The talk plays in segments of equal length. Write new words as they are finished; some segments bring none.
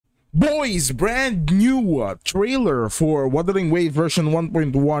Boys, brand new trailer for Wuthering Waves version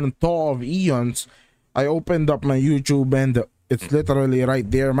 1.1 Thaw of Eons. I opened up my YouTube and it's literally right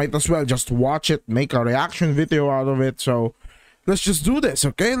there. Might as well just watch it, make a reaction video out of it. So let's just do this,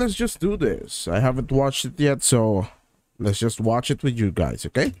 okay? Let's just do this. I haven't watched it yet, so let's just watch it with you guys,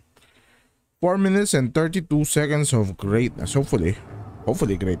 okay? 4 minutes and 32 seconds of greatness. Hopefully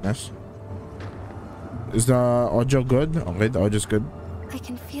greatness. Is the audio good? Okay, the audio's good. I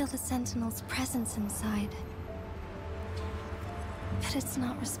can feel the Sentinel's presence inside, but it's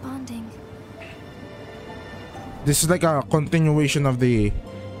not responding. This is like a continuation of the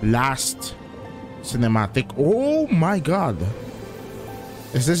last cinematic. Oh my god.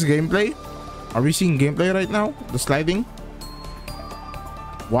 Is this gameplay? Are we seeing gameplay right now? The sliding?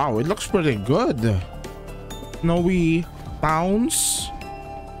 Wow, it looks pretty good. Snowy towns.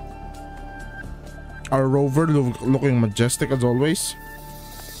 Our rover looking majestic as always.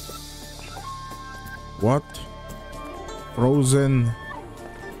 What? Frozen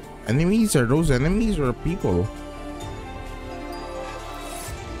enemies? Are those enemies or people?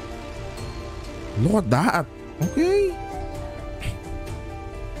 Look at that. Okay.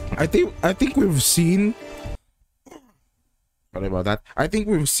 I think we've seen, sorry about that. I think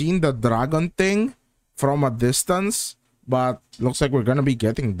we've seen the dragon thing from a distance, but looks like we're gonna be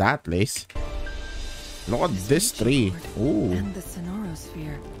getting that place. Look at this tree. Ooh.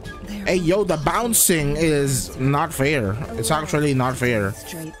 Hey yo, the bouncing is not fair. It's actually not fair.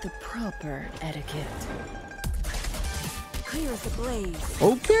 Straight the proper etiquette. Clear the blaze.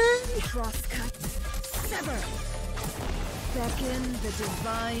 Okay. Crosscut. Sever. Beckon the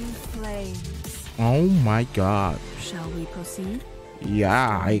divine flames. Oh my god. Shall we proceed?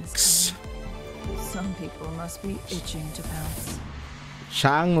 Yikes. Some people must be itching to pounce.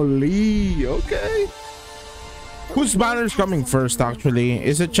 Chang-Li. Okay. Whose banner's coming first actually?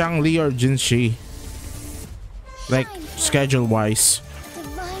 Is it Chang-Li or Jin-Shi? Like schedule wise.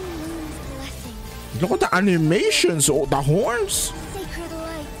 Look at the animations. Oh, the horns.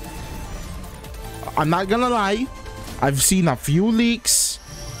 I'm not gonna lie. I've seen a few leaks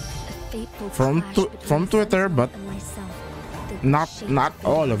from Twitter, but not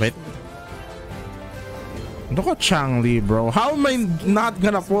all of it. Look at Chang-Li, bro. How am I not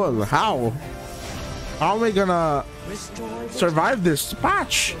gonna pull? How am I gonna survive this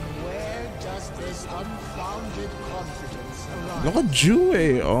patch? Look at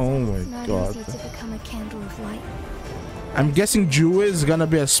Jue. Oh my god. I'm guessing Jue is gonna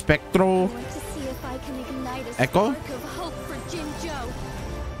be a Spectro Echo.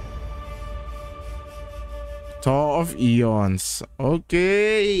 Thaw of Eons.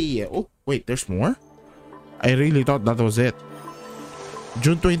 Okay. Oh wait, there's more. I really thought that was it.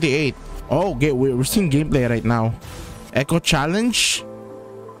 June 28th. Oh, okay, we're seeing gameplay right now. Echo challenge.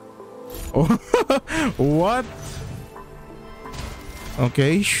 Oh, what?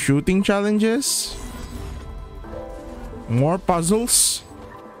 Okay, shooting challenges. More puzzles.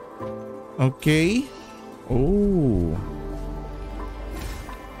 Okay. Oh.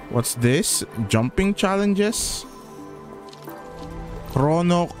 What's this? Jumping challenges.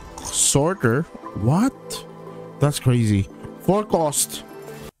 Chrono sorter. What? That's crazy. Forecast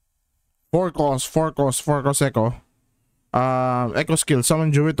Echo. Echo skill.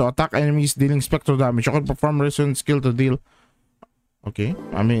 Summon Jewel to attack enemies dealing spectral damage. You can perform resonant skill to deal. Okay,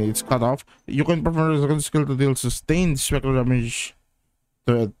 I mean it's cut off. You can perform resonant skill to deal sustained spectral damage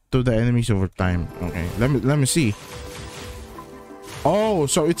to the enemies over time. Okay, let me see. Oh,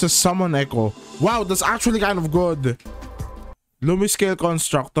 so it's a summon Echo. Wow, that's actually kind of good. Lumiscale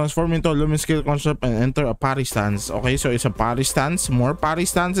construct. Transform into a Lumiscale construct and enter a parry stance. Okay, so it's a parry stance. More parry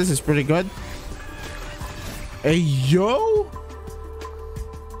stances is pretty good. Hey, yo!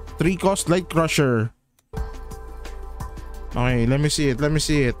 3 cost light crusher. Okay, let me see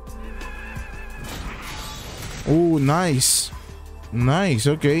it. Oh, nice. Nice,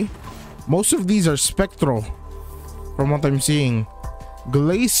 okay. Most of these are Spectro from what I'm seeing.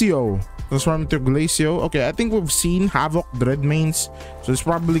 Glacio. Transform into Glacio. Okay, I think we've seen Havoc Dreadmains, so it's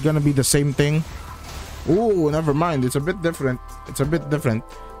probably gonna be the same thing. Oh, never mind. It's a bit different.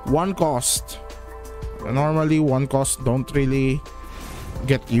 One cost. Normally, one cost don't really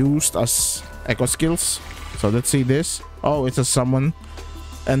get used as Echo skills. So let's see this. Oh, it's a summon.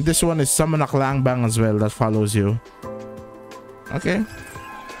 And this one is summon a Clang Bang as well that follows you. Okay.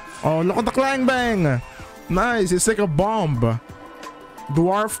 Oh, look at the Clang Bang. Nice. It's like a bomb.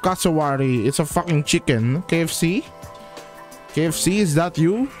 Dwarf Kasawari. It's a fucking chicken. KFC? KFC, is that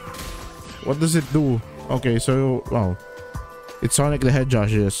you? What does it do? Okay, so... Oh. It's Sonic the Hedgehog,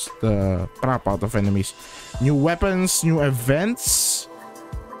 just the crap out of enemies. New weapons, new events.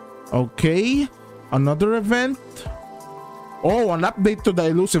 Okay, another event. Oh, an update to the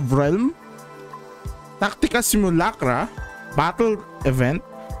Elusive Realm. Tactica Simulacra, Battle Event,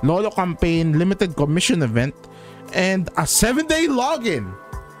 Lolo Campaign, Limited Commission Event, and a 7-day login.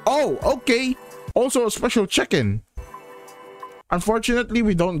 Oh, okay. Also a special check-in. Unfortunately,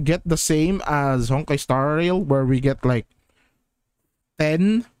 we don't get the same as Honkai Star Rail, where we get like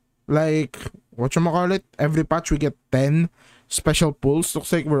 10, like, whatchamacallit, every patch we get 10 special pulls.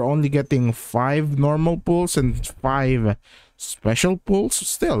 Looks like we're only getting 5 normal pulls and 5 special pulls.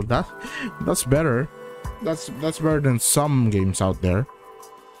 Still, that's better. That's better than some games out there.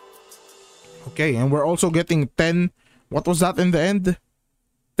 Okay, and we're also getting 10, what was that in the end?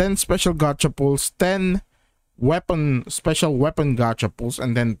 10 special gacha pulls, 10 special weapon gacha pulls,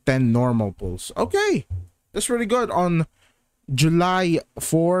 and then 10 normal pulls. Okay, that's really good on July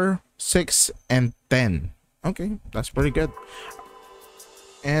 4, 6, and 10. Okay, that's pretty good.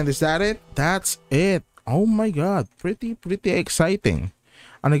 And is that it? That's it. Oh my god, pretty exciting.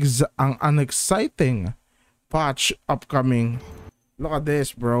 An exciting patch upcoming. Look at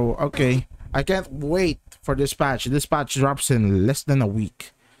this, bro. Okay, I can't wait for this patch. This patch drops in less than a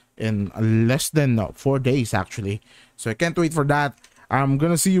week, in less than 4 days actually. So I can't wait for that. I'm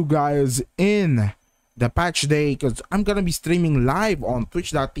gonna see you guys in the patch day, because I'm gonna be streaming live on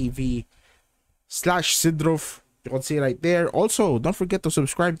twitch.tv/Sidrof. You can see right there. Also, don't forget to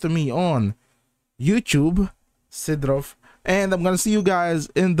subscribe to me on YouTube, Sidrof. And I'm gonna see you guys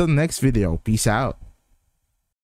in the next video. Peace out.